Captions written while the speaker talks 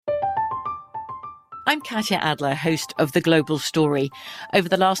I'm Katya Adler, host of The Global Story. Over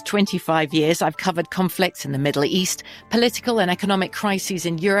the last 25 years, I've covered conflicts in the Middle East, political and economic crises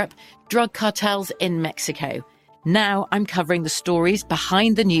in Europe, drug cartels in Mexico. Now I'm covering the stories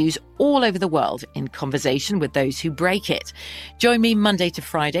behind the news all over the world in conversation with those who break it. Join me Monday to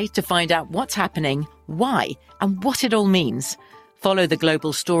Friday to find out what's happening, why, and what it all means. Follow The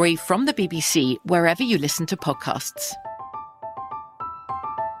Global Story from the BBC wherever you listen to podcasts.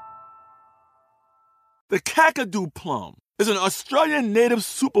 The Kakadu plum is an Australian native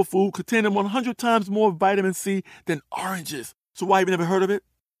superfood containing 100 times more vitamin C than oranges. So why have you never heard of it?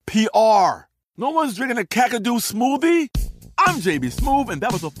 PR. No one's drinking a Kakadu smoothie? I'm JB Smoove, and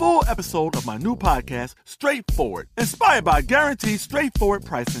that was a full episode of my new podcast, Straightforward, inspired by guaranteed straightforward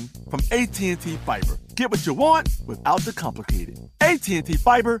pricing from AT&T Fiber. Get what you want without the complicated. AT&T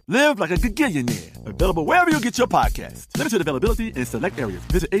Fiber, live like a gigillionaire. Available wherever you get your podcasts. Limited availability in select areas.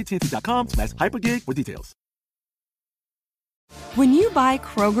 Visit AT&T.com/hypergig for details. When you buy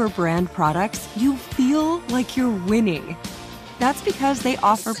Kroger brand products, you feel like you're winning. That's because they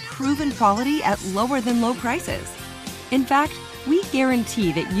offer proven quality at lower than low prices. In fact, we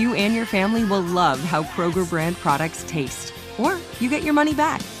guarantee that you and your family will love how Kroger brand products taste, or you get your money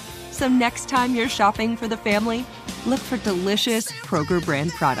back. So next time you're shopping for the family, look for delicious Kroger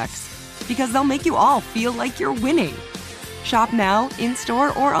brand products, because they'll make you all feel like you're winning. Shop now,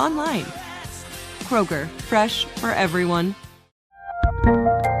 in-store, or online. Kroger, fresh for everyone.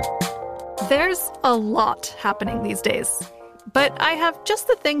 There's a lot happening these days. But I have just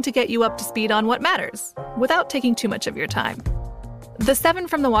the thing to get you up to speed on what matters, without taking too much of your time. The 7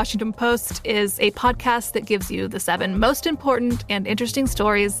 from the Washington Post is a podcast that gives you the 7 most important and interesting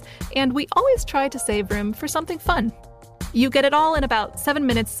stories, and we always try to save room for something fun. You get it all in about 7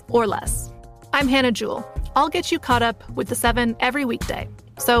 minutes or less. I'm Hannah Jewell. I'll get you caught up with the 7 every weekday.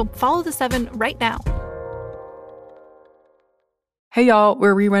 So follow the 7 right now. Hey y'all,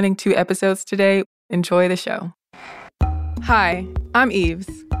 we're rerunning 2 episodes today. Enjoy the show. Hi, I'm Eves,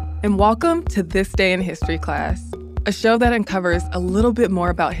 and welcome to This Day in History class, a show that uncovers a little bit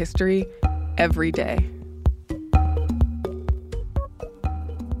more about history every day.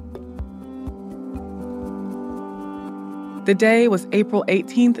 The day was April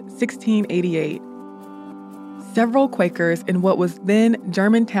 18th, 1688. Several Quakers in what was then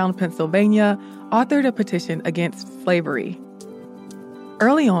Germantown, Pennsylvania, authored a petition against slavery.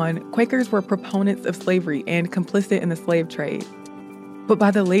 Early on, Quakers were proponents of slavery and complicit in the slave trade. But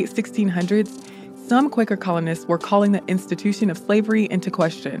by the late 1600s, some Quaker colonists were calling the institution of slavery into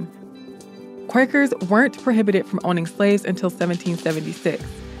question. Quakers weren't prohibited from owning slaves until 1776.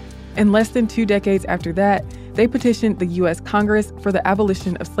 And less than 2 decades after that, they petitioned the U.S. Congress for the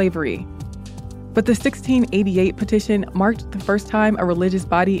abolition of slavery. But the 1688 petition marked the first time a religious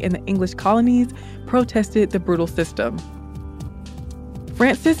body in the English colonies protested the brutal system.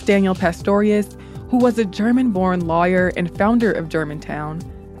 Francis Daniel Pastorius, who was a German-born lawyer and founder of Germantown,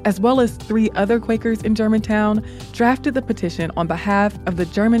 as well as 3 other Quakers in Germantown, drafted the petition on behalf of the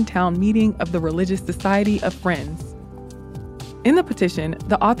Germantown meeting of the Religious Society of Friends. In the petition,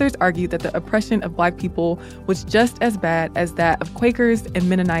 the authors argued that the oppression of Black people was just as bad as that of Quakers and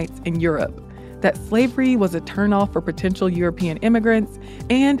Mennonites in Europe, that slavery was a turnoff for potential European immigrants,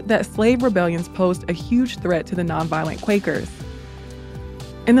 and that slave rebellions posed a huge threat to the nonviolent Quakers.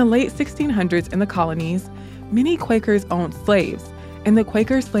 In the late 1600s in the colonies, many Quakers owned slaves, and the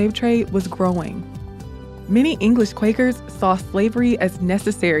Quaker slave trade was growing. Many English Quakers saw slavery as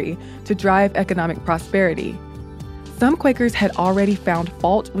necessary to drive economic prosperity. Some Quakers had already found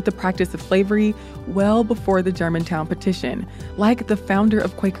fault with the practice of slavery well before the Germantown petition, like the founder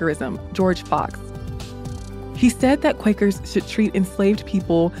of Quakerism, George Fox. He said that Quakers should treat enslaved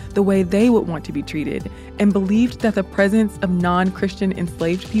people the way they would want to be treated, and believed that the presence of non-Christian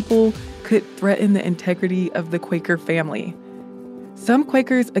enslaved people could threaten the integrity of the Quaker family. Some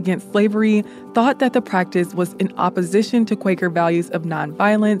Quakers against slavery thought that the practice was in opposition to Quaker values of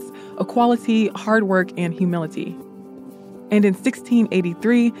nonviolence, equality, hard work, and humility. And in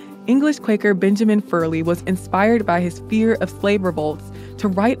 1683, English Quaker Benjamin Furley was inspired by his fear of slave revolts to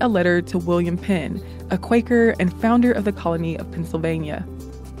write a letter to William Penn, a Quaker and founder of the colony of Pennsylvania.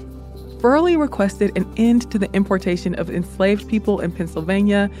 Furley requested an end to the importation of enslaved people in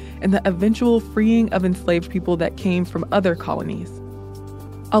Pennsylvania and the eventual freeing of enslaved people that came from other colonies.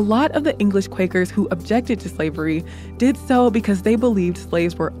 A lot of the English Quakers who objected to slavery did so because they believed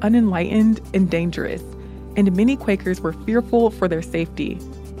slaves were unenlightened and dangerous, and many Quakers were fearful for their safety.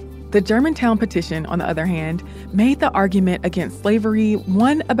 The Germantown petition, on the other hand, made the argument against slavery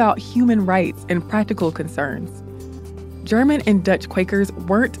one about human rights and practical concerns. German and Dutch Quakers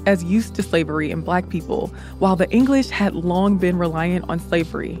weren't as used to slavery in Black people, while the English had long been reliant on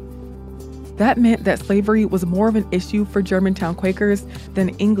slavery. That meant that slavery was more of an issue for Germantown Quakers than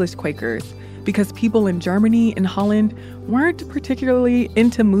English Quakers, because people in Germany and Holland weren't particularly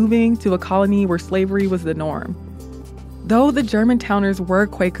into moving to a colony where slavery was the norm. Though the Germantowners were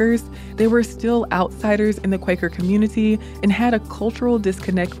Quakers, they were still outsiders in the Quaker community and had a cultural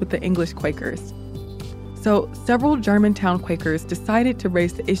disconnect with the English Quakers. So several Germantown Quakers decided to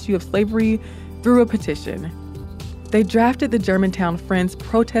raise the issue of slavery through a petition. They drafted the Germantown Friends'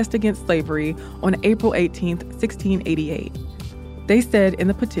 Protest Against Slavery on April 18, 1688. They said in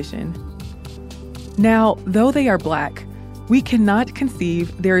the petition, "Now, though they are Black, we cannot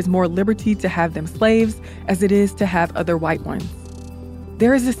conceive there is more liberty to have them slaves as it is to have other white ones.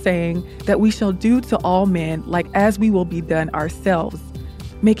 There is a saying that we shall do to all men like as we will be done ourselves,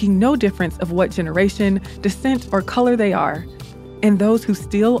 making no difference of what generation, descent, or color they are. And those who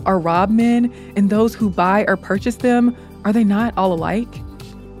steal or rob men, and those who buy or purchase them, are they not all alike?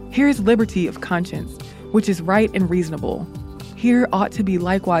 Here is liberty of conscience, which is right and reasonable. Here ought to be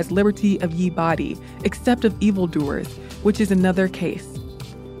likewise liberty of ye body, except of evildoers, which is another case.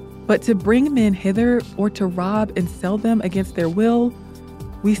 But to bring men hither, or to rob and sell them against their will,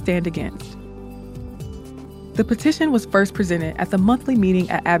 we stand against." The petition was first presented at the monthly meeting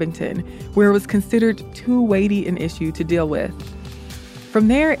at Abington, where it was considered too weighty an issue to deal with. From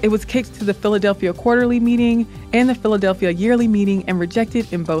there, it was kicked to the Philadelphia Quarterly Meeting and the Philadelphia Yearly Meeting and rejected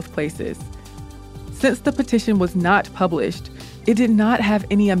in both places. Since the petition was not published, it did not have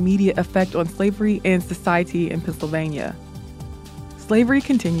any immediate effect on slavery and society in Pennsylvania. Slavery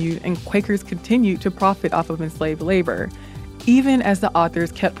continued, and Quakers continued to profit off of enslaved labor, even as the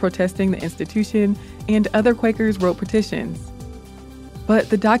authors kept protesting the institution and other Quakers wrote petitions. But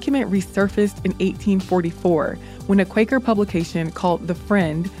the document resurfaced in 1844 when a Quaker publication called The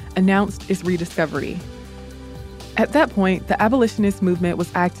Friend announced its rediscovery. At that point, the abolitionist movement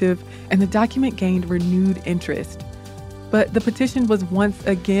was active and the document gained renewed interest. But the petition was once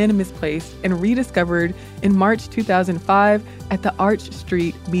again misplaced and rediscovered in March 2005 at the Arch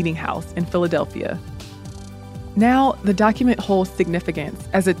Street Meeting House in Philadelphia. Now, the document holds significance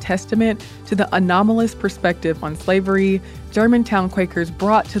as a testament to the anomalous perspective on slavery Germantown Quakers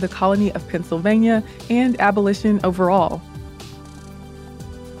brought to the colony of Pennsylvania and abolition overall.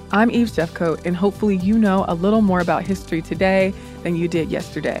 I'm Eve Jeffcoat, and hopefully you know a little more about history today than you did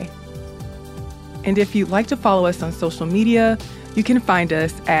yesterday. And if you'd like to follow us on social media, you can find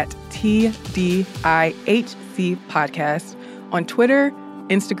us at TDIHC Podcast on Twitter,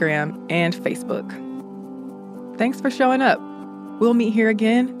 Instagram, and Facebook. Thanks for showing up. We'll meet here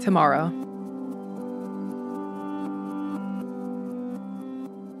again tomorrow.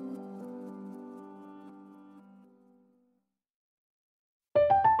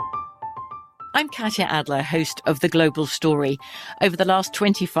 I'm Katya Adler, host of The Global Story. Over the last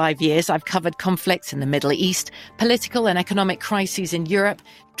 25 years, I've covered conflicts in the Middle East, political and economic crises in Europe,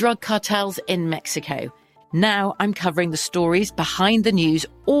 drug cartels in Mexico. Now I'm covering the stories behind the news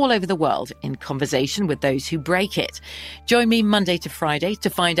all over the world in conversation with those who break it. Join me Monday to Friday to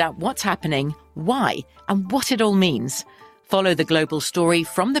find out what's happening, why, and what it all means. Follow The Global Story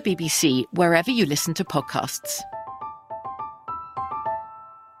from the BBC wherever you listen to podcasts.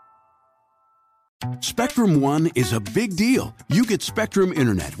 Spectrum One is a big deal. You get Spectrum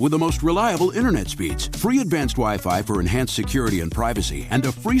Internet with the most reliable internet speeds, free advanced Wi-Fi for enhanced security and privacy, and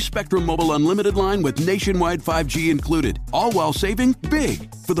a free Spectrum Mobile Unlimited line with nationwide 5G included, all while saving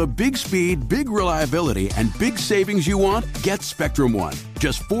big. For the big speed, big reliability, and big savings you want, get Spectrum One.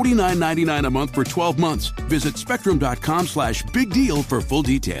 Just $49.99 a month for 12 months. Visit spectrum.com/big deal for full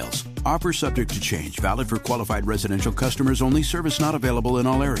details. Offer subject to change. Valid for qualified residential customers only. Service not available in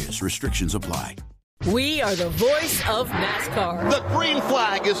all areas. Restrictions apply. We are the voice of NASCAR. The green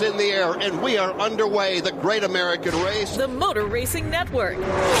flag is in the air, and we are underway. The Great American Race. The Motor Racing Network.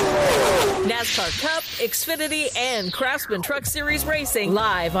 NASCAR Cup, Xfinity, and Craftsman Truck Series Racing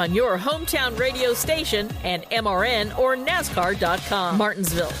live on your hometown radio station and MRN or NASCAR.com.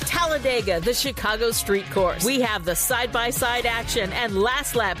 Martinsville, Talladega, the Chicago Street Course. We have the side-by-side action and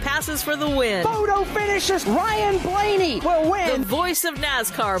last lap passes for the win. Photo finishes. Ryan Blaney will win. The voice of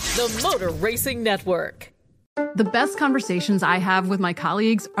NASCAR, the Motor Racing Network. The best conversations I have with my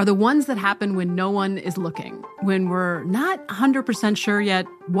colleagues are the ones that happen when no one is looking, when we're not 100% sure yet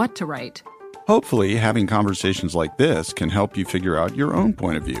what to write. Hopefully, having conversations like this can help you figure out your own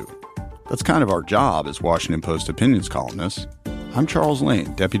point of view. That's kind of our job as Washington Post opinions columnists. I'm Charles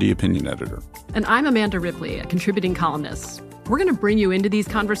Lane, Deputy Opinion Editor. And I'm Amanda Ripley, a contributing columnist. We're going to bring you into these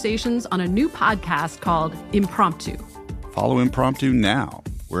conversations on a new podcast called Impromptu. Follow Impromptu now,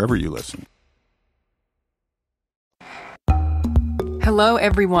 wherever you listen. Hello,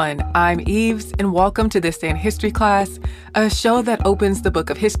 everyone. I'm Eves, and welcome to This Day in History class, a show that opens the book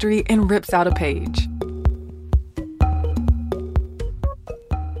of history and rips out a page.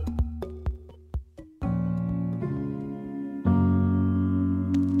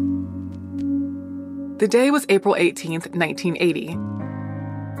 The day was April 18th, 1980.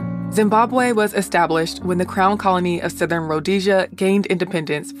 Zimbabwe was established when the Crown Colony of Southern Rhodesia gained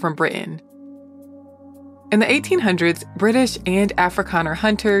independence from Britain. In the 1800s, British and Afrikaner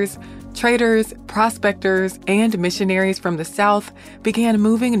hunters, traders, prospectors, and missionaries from the South began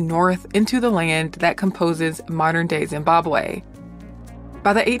moving north into the land that composes modern-day Zimbabwe.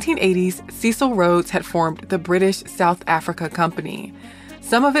 By the 1880s, Cecil Rhodes had formed the British South Africa Company.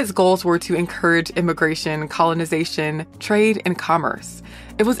 Some of its goals were to encourage immigration, colonization, trade, and commerce.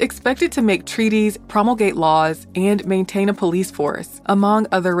 It was expected to make treaties, promulgate laws, and maintain a police force, among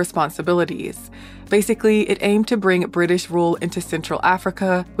other responsibilities. Basically, it aimed to bring British rule into Central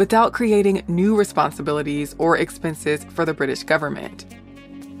Africa without creating new responsibilities or expenses for the British government.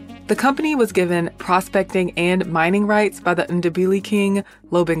 The company was given prospecting and mining rights by the Ndebele king,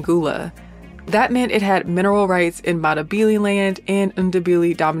 Lobengula. That meant it had mineral rights in Matabele land and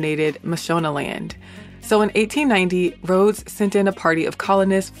Ndebele-dominated Mashona land. So in 1890, Rhodes sent in a party of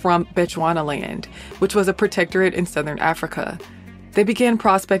colonists from Bechuanaland, which was a protectorate in southern Africa. They began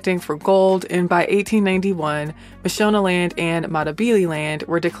prospecting for gold, and by 1891, Mashonaland and Matabele land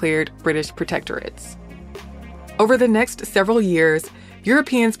were declared British protectorates. Over the next several years,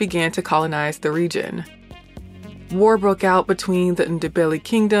 Europeans began to colonize the region. War broke out between the Ndebele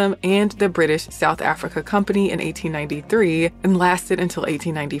Kingdom and the British South Africa Company in 1893 and lasted until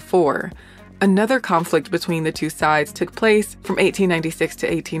 1894. Another conflict between the two sides took place from 1896 to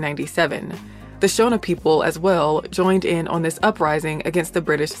 1897. The Shona people, as well, joined in on this uprising against the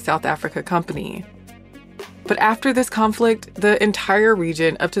British South Africa Company. But after this conflict, the entire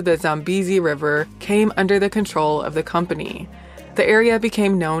region up to the Zambezi River came under the control of the company. The area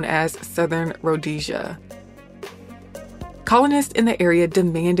became known as Southern Rhodesia. Colonists in the area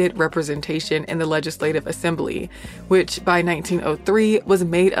demanded representation in the Legislative Assembly, which by 1903 was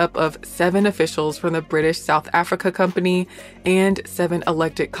made up of 7 officials from the British South Africa Company and 7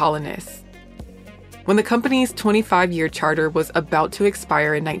 elected colonists. When the company's 25-year charter was about to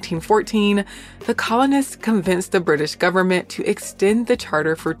expire in 1914, the colonists convinced the British government to extend the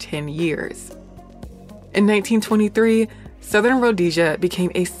charter for 10 years. In 1923, Southern Rhodesia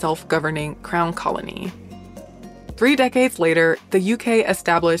became a self-governing crown colony. 3 decades later, the UK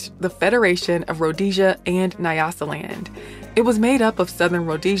established the Federation of Rhodesia and Nyasaland. It was made up of Southern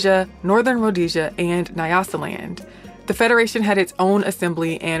Rhodesia, Northern Rhodesia, and Nyasaland. The Federation had its own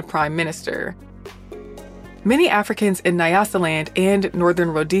assembly and prime minister. Many Africans in Nyasaland and Northern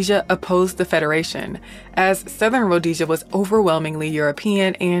Rhodesia opposed the Federation, as Southern Rhodesia was overwhelmingly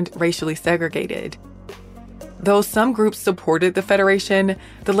European and racially segregated. Though some groups supported the Federation,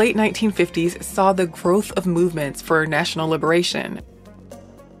 the late 1950s saw the growth of movements for national liberation.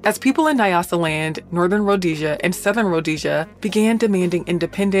 As people in Nyasaland, Northern Rhodesia, and Southern Rhodesia began demanding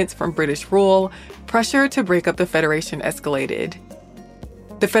independence from British rule, pressure to break up the Federation escalated.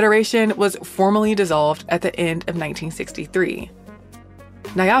 The Federation was formally dissolved at the end of 1963.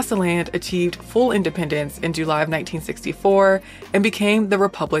 Nyasaland achieved full independence in July of 1964 and became the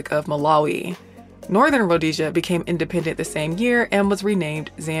Republic of Malawi. Northern Rhodesia became independent the same year and was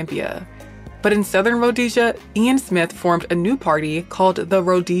renamed Zambia. But in Southern Rhodesia, Ian Smith formed a new party called the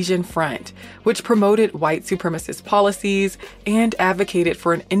Rhodesian Front, which promoted white supremacist policies and advocated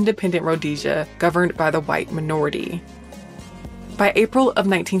for an independent Rhodesia governed by the white minority. By April of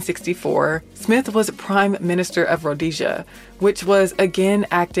 1964, Smith was Prime Minister of Rhodesia, which was again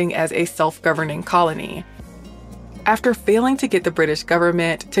acting as a self-governing colony. After failing to get the British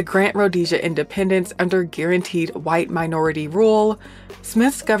government to grant Rhodesia independence under guaranteed white minority rule,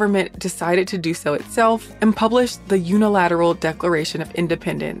 Smith's government decided to do so itself and published the Unilateral Declaration of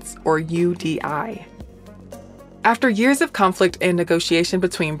Independence, or UDI. After years of conflict and negotiation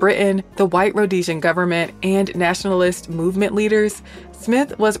between Britain, the white Rhodesian government, and nationalist movement leaders,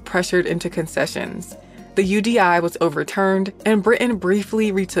 Smith was pressured into concessions. The UDI was overturned, and Britain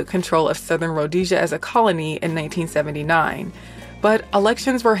briefly retook control of Southern Rhodesia as a colony in 1979. But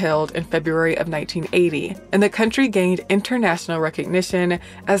elections were held in February of 1980, and the country gained international recognition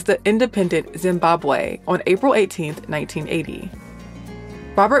as the independent Zimbabwe on April 18, 1980.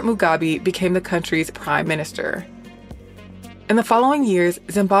 Robert Mugabe became the country's prime minister. In the following years,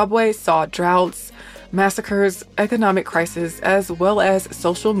 Zimbabwe saw droughts, massacres, economic crisis, as well as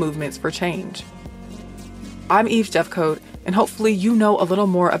social movements for change. I'm Eve Jeffcoat, and hopefully you know a little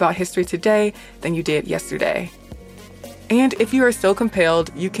more about history today than you did yesterday. And if you are so compelled,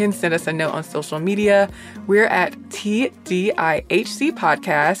 you can send us a note on social media. We're at TDIHC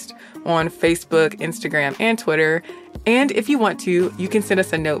Podcast on Facebook, Instagram, and Twitter. And if you want to, you can send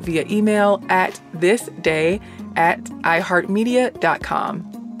us a note via email at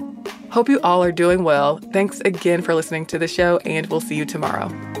thisday@iheartmedia.com. Hope you all are doing well. Thanks again for listening to the show, and we'll see you tomorrow.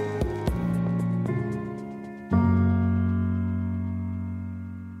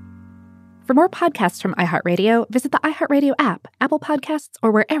 For more podcasts from iHeartRadio, visit the iHeartRadio app, Apple Podcasts,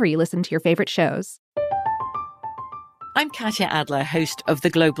 or wherever you listen to your favorite shows. I'm Katya Adler, host of The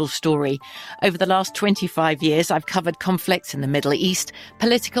Global Story. Over the last 25 years, I've covered conflicts in the Middle East,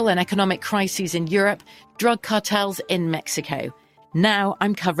 political and economic crises in Europe, drug cartels in Mexico. Now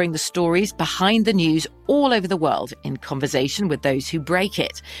I'm covering the stories behind the news all over the world in conversation with those who break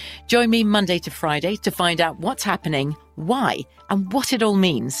it. Join me Monday to Friday to find out what's happening, why, and what it all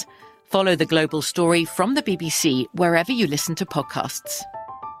means. Follow The Global Story from the BBC wherever you listen to podcasts.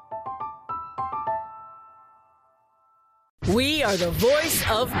 We are the voice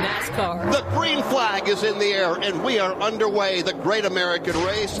of NASCAR. The green flag is in the air, and we are underway. The Great American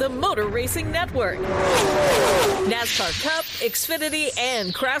Race. The Motor Racing Network. NASCAR Cup, Xfinity,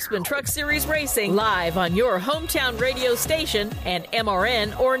 and Craftsman Truck Series Racing live on your hometown radio station and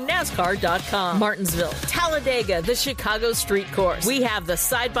MRN or NASCAR.com. Martinsville, Talladega, the Chicago Street Course. We have the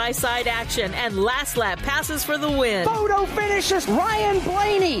side-by-side action and last lap passes for the win. Photo finishes. Ryan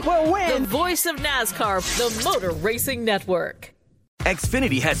Blaney will win. The voice of NASCAR, the Motor Racing Network.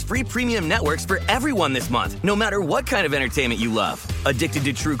 Xfinity has free premium networks for everyone this month, no matter what kind of entertainment you love. Addicted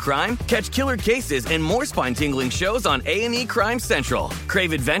to true crime? Catch killer cases and more spine-tingling shows on A&E Crime Central.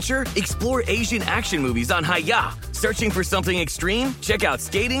 Crave adventure? Explore Asian action movies on Hi-Ya. Searching for something extreme? Check out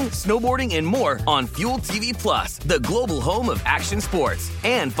skating, snowboarding, and more on Fuel TV Plus, the global home of action sports.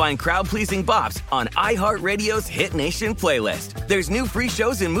 And find crowd-pleasing bops on iHeartRadio's Hit Nation playlist. There's new free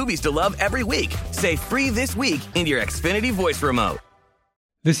shows and movies to love every week. Say free this week in your Xfinity voice remote.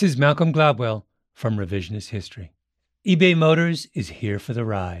 This is Malcolm Gladwell from Revisionist History. eBay Motors is here for the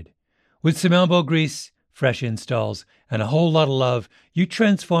ride. With some elbow grease, fresh installs, and a whole lot of love, you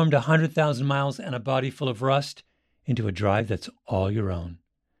transformed 100,000 miles and a body full of rust into a drive that's all your own.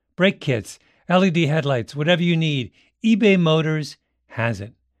 Brake kits, LED headlights, whatever you need, eBay Motors has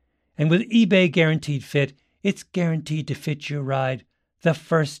it. And with eBay Guaranteed Fit, it's guaranteed to fit your ride the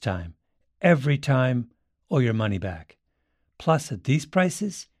first time, every time, or your money back. Plus, at these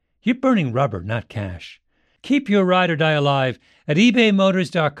prices, you're burning rubber, not cash. Keep your ride or die alive at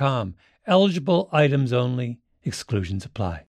ebaymotors.com. Eligible items only. Exclusions apply.